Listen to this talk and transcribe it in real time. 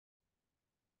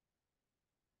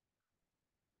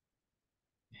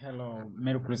Hello,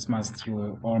 Merry Christmas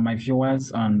to all my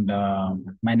viewers, and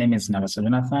my name is Navaso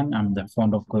Jonathan. I'm the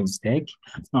founder of Tech.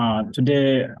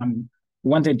 Today, I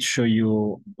wanted to show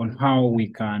you on how we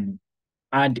can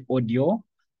add audio,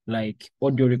 like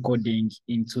audio recording,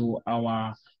 into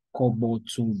our Kobo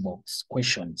toolbox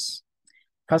questions.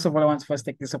 First of all, I want to first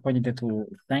take this opportunity to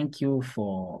thank you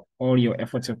for all your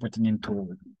efforts you're putting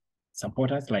into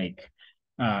support us, like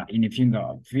in viewing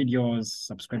our videos,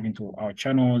 subscribing to our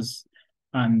channels,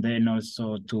 and then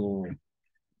also to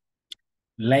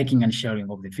liking and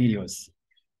sharing of the videos.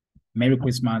 Merry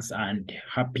Christmas and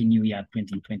Happy New Year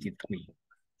 2023.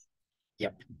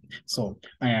 Yep. So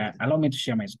allow me to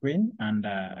share my screen and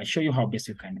I show you how best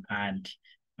you can add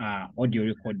audio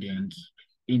recording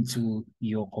into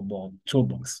your Kobo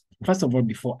toolbox. First of all,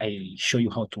 before I show you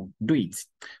how to do it,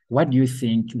 what do you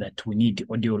think that we need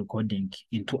audio recording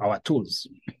into our tools?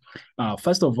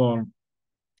 First of all,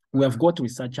 we have got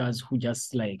researchers who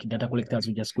just like data collectors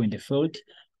who just go in the field,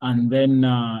 and then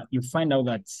you find out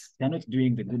that they're not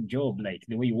doing the good job like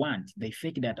the way you want. They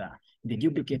fake data, they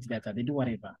duplicate data, they do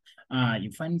whatever.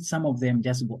 You find some of them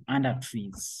just go under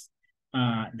trees.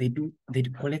 They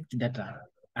collect data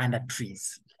under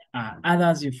trees.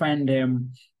 Others you find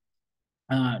them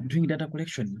doing data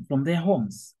collection from their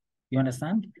homes. You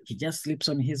understand? He just sleeps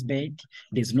on his bed.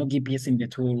 There's no GPS in the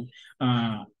tool.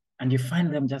 And you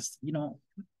find them just,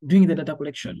 doing the data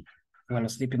collection while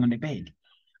sleeping on the bed.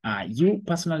 You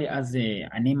personally, as an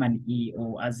M&E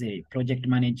or as a project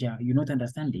manager, you not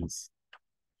understand this.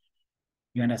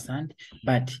 You understand?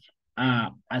 But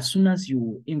as soon as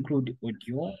you include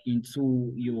audio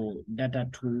into your data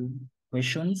tool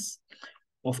questions,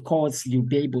 of course, you'll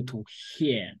be able to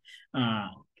hear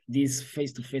this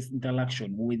face-to-face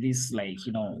interaction with this,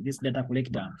 this data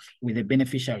collector with the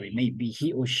beneficiary. Maybe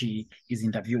he or she is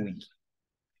interviewing.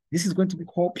 This is going to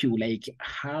help you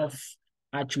have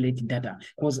accurate data,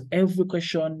 because every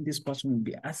question this person will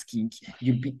be asking,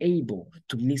 you'll be able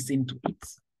to listen to it.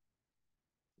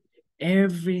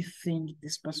 Everything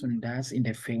this person does in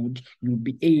the field, you'll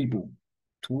be able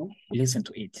to listen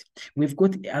to it. We've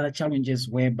got other challenges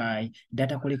whereby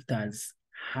data collectors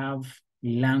have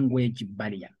language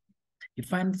barrier. You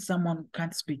find someone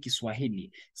can't speak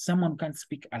Swahili, someone can't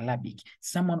speak Arabic,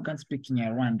 someone can't speak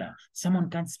Nyarwanda, someone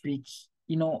can't speak,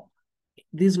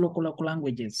 these local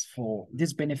languages for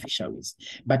these beneficiaries.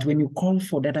 But when you call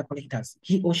for data collectors,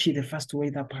 he or she the first to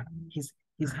raise up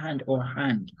his hand or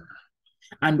hand.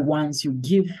 And once you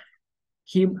give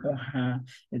him or her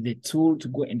the tool to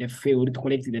go in the field to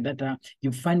collect the data,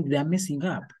 you find they're messing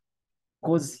up.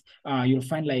 Because you'll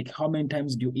find how many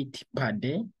times do you eat per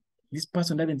day? This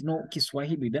person doesn't know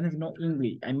Kiswahili, doesn't know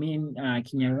English. I mean,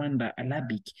 Kinyarwanda,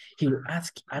 Arabic. He'll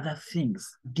ask other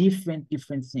things, different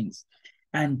things.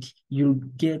 And you'll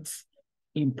get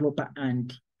improper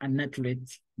and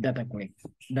inaccurate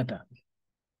data.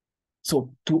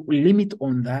 So to limit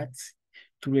on that,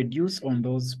 to reduce on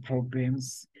those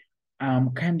problems,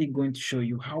 I'm kindly going to show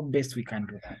you how best we can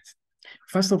do that.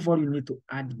 First of all, you need to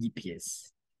add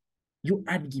GPS. You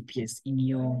add GPS in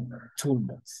your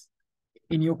toolbox.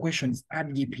 In your questions, add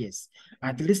GPS.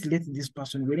 At least let this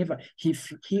person, whenever he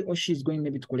or she is going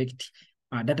maybe to collect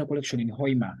data collection in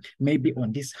Hoima, maybe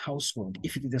on this household,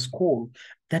 if it is a school,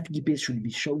 that GPS should be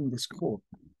showing the school.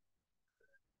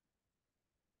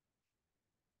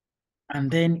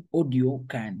 And then audio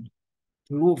can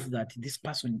prove that this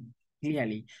person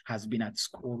clearly has been at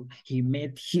school. He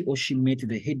or she met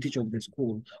the head teacher of the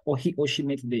school, or he or she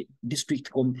met the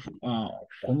district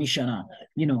commissioner.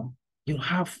 You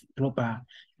have proper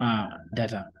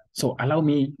data. So allow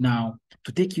me now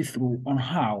to take you through on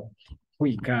how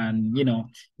we can,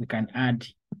 we can add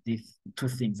these two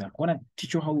things. I want to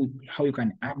teach you how you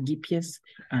can add GPS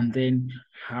and then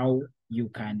how you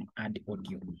can add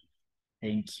audio.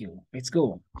 Thank you. Let's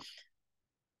go.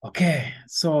 Okay,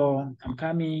 so I'm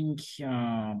coming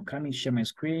to share my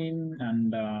screen,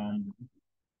 and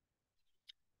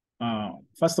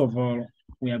first of all,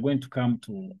 we are going to come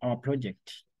to our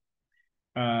project.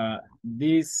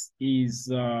 This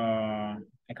is I'm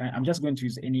just going to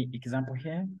use any example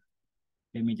here.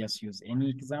 Let me just use any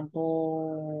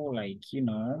example, I'm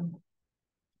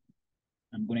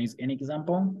going to use any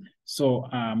example. So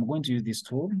I'm going to use this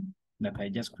tool that I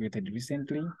just created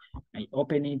recently. I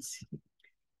open it.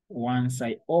 Once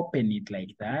I open it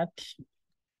like that,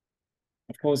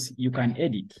 of course, you can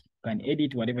edit. You can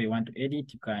edit whatever you want to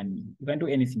edit. You can do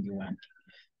anything you want.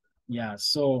 Yeah,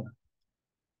 so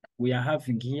we are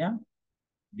having here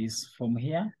this form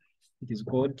here. It is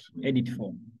called edit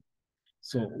form.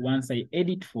 So once I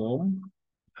edit form,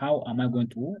 how am I going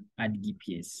to add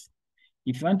GPS?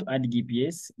 If you want to add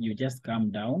GPS, you just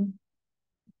come down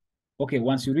Okay,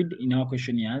 once you read in our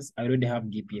questionnaires, I already have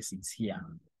GPS. It's here.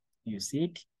 You see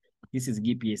it? This is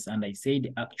GPS, and I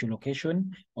said actual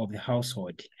location of the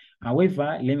household.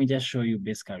 However, let me just show you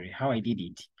basically how I did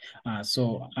it.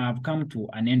 So I've come to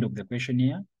an end of the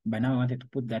questionnaire, but now I wanted to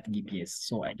put that GPS.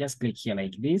 So I just click here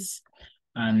like this,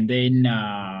 and then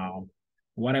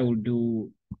what I will do,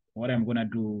 what I'm gonna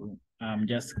do, I'm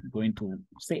just going to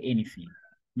say anything,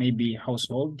 maybe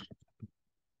household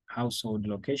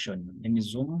location. Let me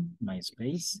zoom my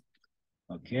space.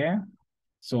 Okay.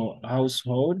 So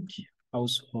household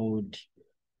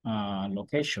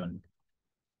location.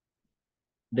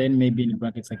 Then maybe in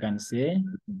brackets I can say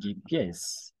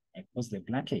GPS. I close the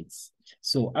brackets.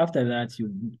 So after that,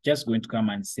 you're just going to come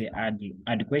and say add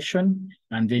question,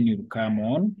 and then you come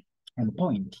on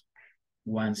point.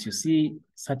 Once you see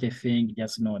such a thing,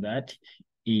 just know that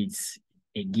it's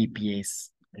a GPS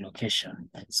location.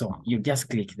 So you just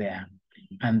click there,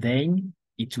 and then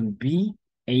it will be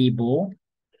able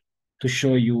to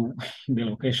show you the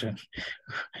location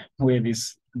where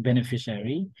this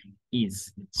beneficiary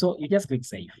is. So you just click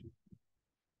save.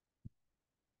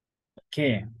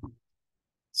 Okay.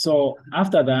 So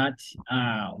after that,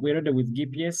 we're ready with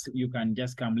GPS. You can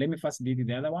just come. Let me first delete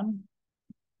the other one.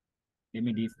 Let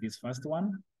me delete this first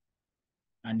one.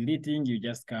 And deleting, you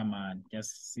just come and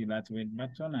just see that red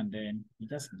button, and then you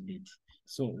just delete.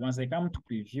 So once I come to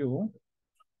preview,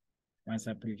 once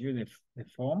I preview the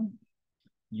form,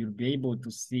 you'll be able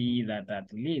to see that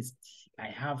at least I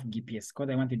have GPS, because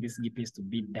I wanted this GPS to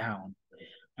be down.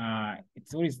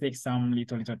 It always takes some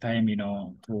little time, you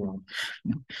know, to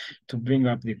to bring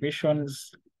up the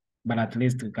questions, but at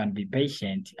least we can be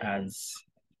patient as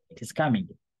it is coming.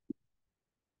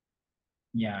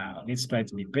 Yeah, let's try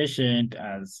to be patient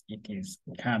as it is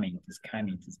coming. It is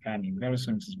coming. It is coming. Very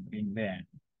soon it's being there.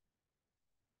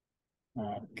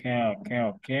 Okay, okay,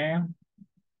 okay.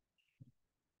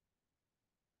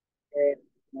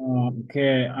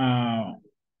 Okay,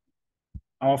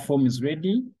 our form is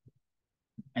ready.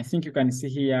 I think you can see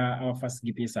here our first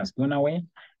GPS has gone away.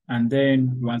 And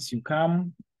then once you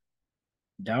come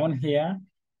down here,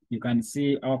 you can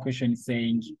see our question is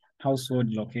saying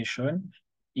household location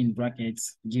in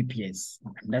brackets GPS.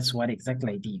 That's what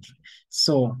exactly I did.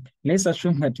 So let's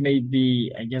assume that maybe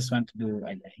I just want to do,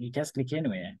 you just click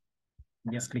anywhere.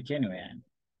 Just click anywhere.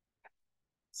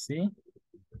 See?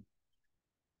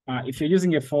 If you're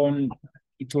using a phone,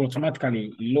 it will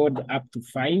automatically load up to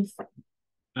five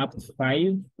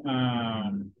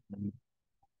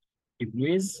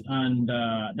degrees, and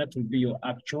that will be your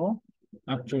actual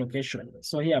location.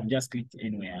 So here I've just clicked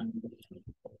anywhere.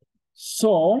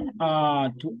 So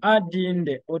to add in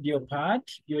the audio part,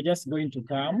 you're just going to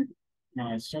come.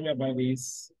 Sorry about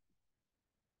this.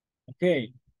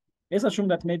 Okay, let's assume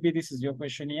that maybe this is your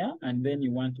questionnaire, and then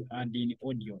you want to add in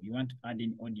audio.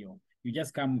 You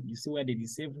just come, you see where did it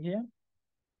save here?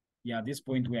 Yeah, this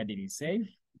point where did it save?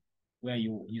 Where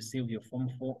you save your form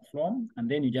from, and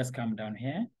then you just come down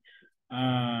here.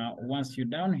 Once you're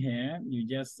down here, you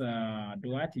just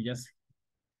do what? You just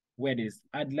where it is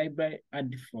add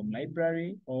from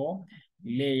library or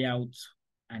layout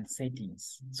and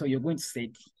settings. So you're going to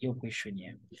set your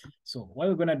questionnaire. So what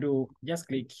we're gonna do, just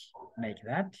click like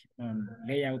that on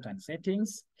layout and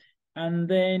settings, and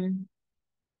then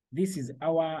this is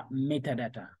our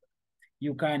metadata.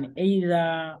 You can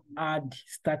either add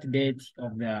start date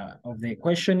of the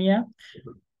questionnaire,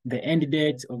 the end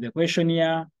date of the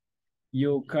questionnaire.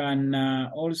 You can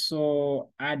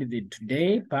also add the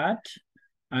today part,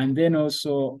 and then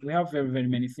also we have very, very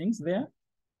many things there.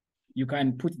 You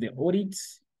can put the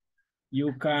audits.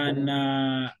 You can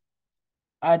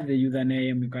add the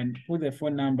username. You can put the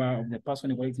phone number of the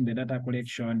person collecting the data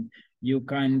collection. You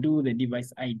can do the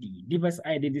device ID. Device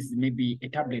ID, this is maybe a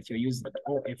tablet you're using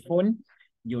or a phone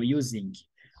you're using.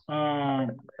 All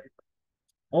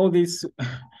this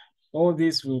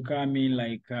will come in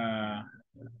like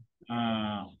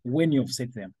when you've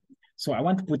set them. So I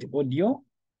want to put audio.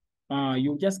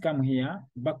 You just come here,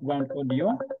 background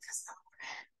audio,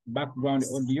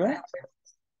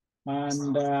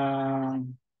 and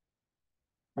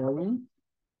sorry.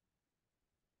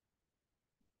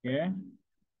 Okay.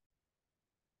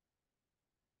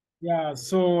 Yeah,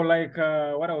 so like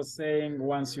what I was saying,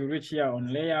 once you reach here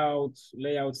on layout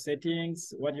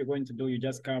settings, what you're going to do, you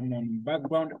just come on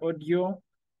background audio,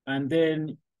 and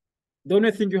then the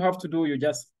only thing you have to do, you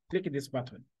just click this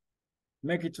button,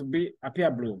 make it to be appear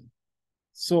blue.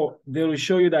 So they will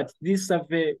show you that this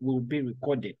survey will be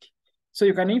recorded. So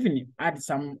you can even add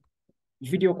some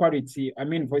video quality,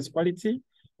 voice quality,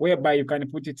 whereby you can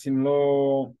put it in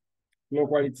low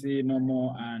quality,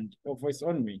 normal, and voice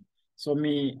only. So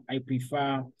me, I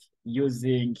prefer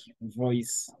using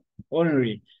voice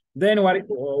only. Then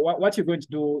what you're going to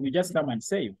do, you just come and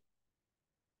save.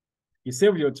 You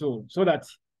save your tool so that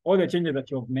all the changes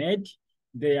that you've made,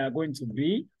 they are going to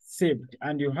be saved.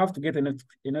 And you have to get a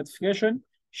notification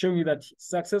showing you that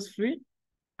successfully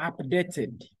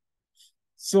updated.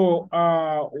 So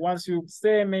once you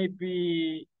say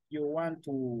maybe you want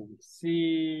to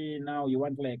see now, you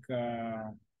want like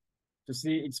to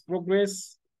see its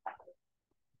progress,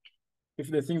 if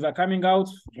the things are coming out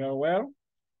very well.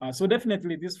 So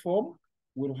definitely this form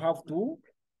will have to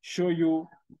show you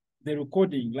the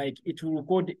recording, like it will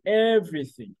record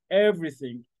everything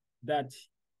that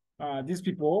these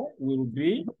people will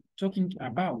be talking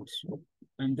about.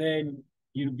 And then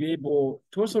you'll be able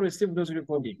to also receive those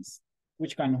recordings,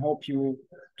 which can help you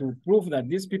to prove that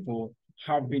these people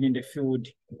have been in the field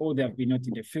or they have been not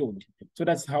in the field. So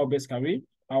that's how basically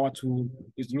our tool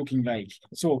is looking like.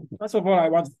 So first of all, I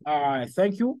want to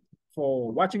thank you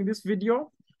for watching this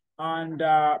video. And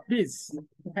please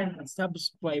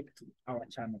subscribe to our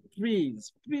channel.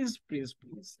 Please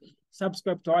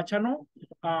subscribe to our channel.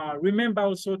 Remember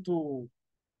also to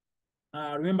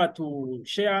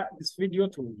share this video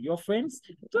to your friends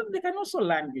so they can also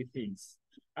learn new things.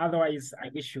 Otherwise, I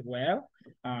wish you well.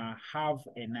 Have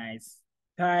a nice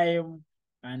time,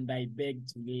 and I beg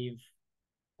to leave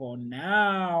for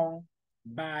now.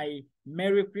 Bye.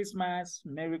 Merry Christmas,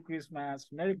 Merry Christmas,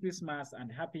 Merry Christmas,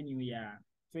 and Happy New Year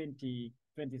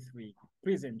 2023.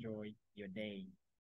 Please enjoy your day.